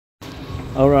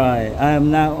Alright, I am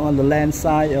now on the land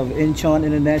side of Incheon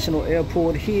International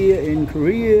Airport here in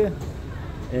Korea.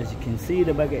 As you can see,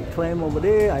 the baggage claim over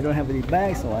there. I don't have any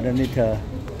bags, so I don't need to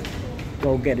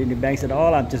go get any bags at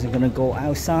all. I'm just gonna go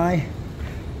outside,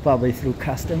 probably through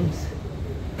customs.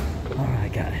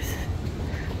 Alright guys,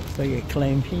 baggage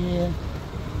claim here.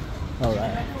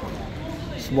 Alright,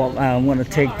 so I'm gonna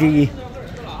take the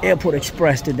Airport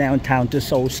Express to downtown to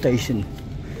Seoul Station.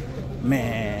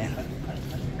 Man,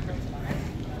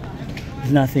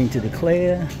 there's nothing to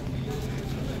declare.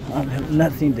 I have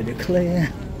nothing to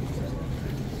declare.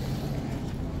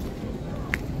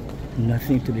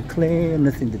 Nothing to declare,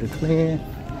 nothing to declare.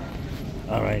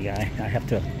 Alright guys, I have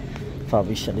to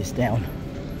probably shut this down.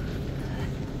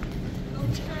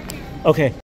 Okay.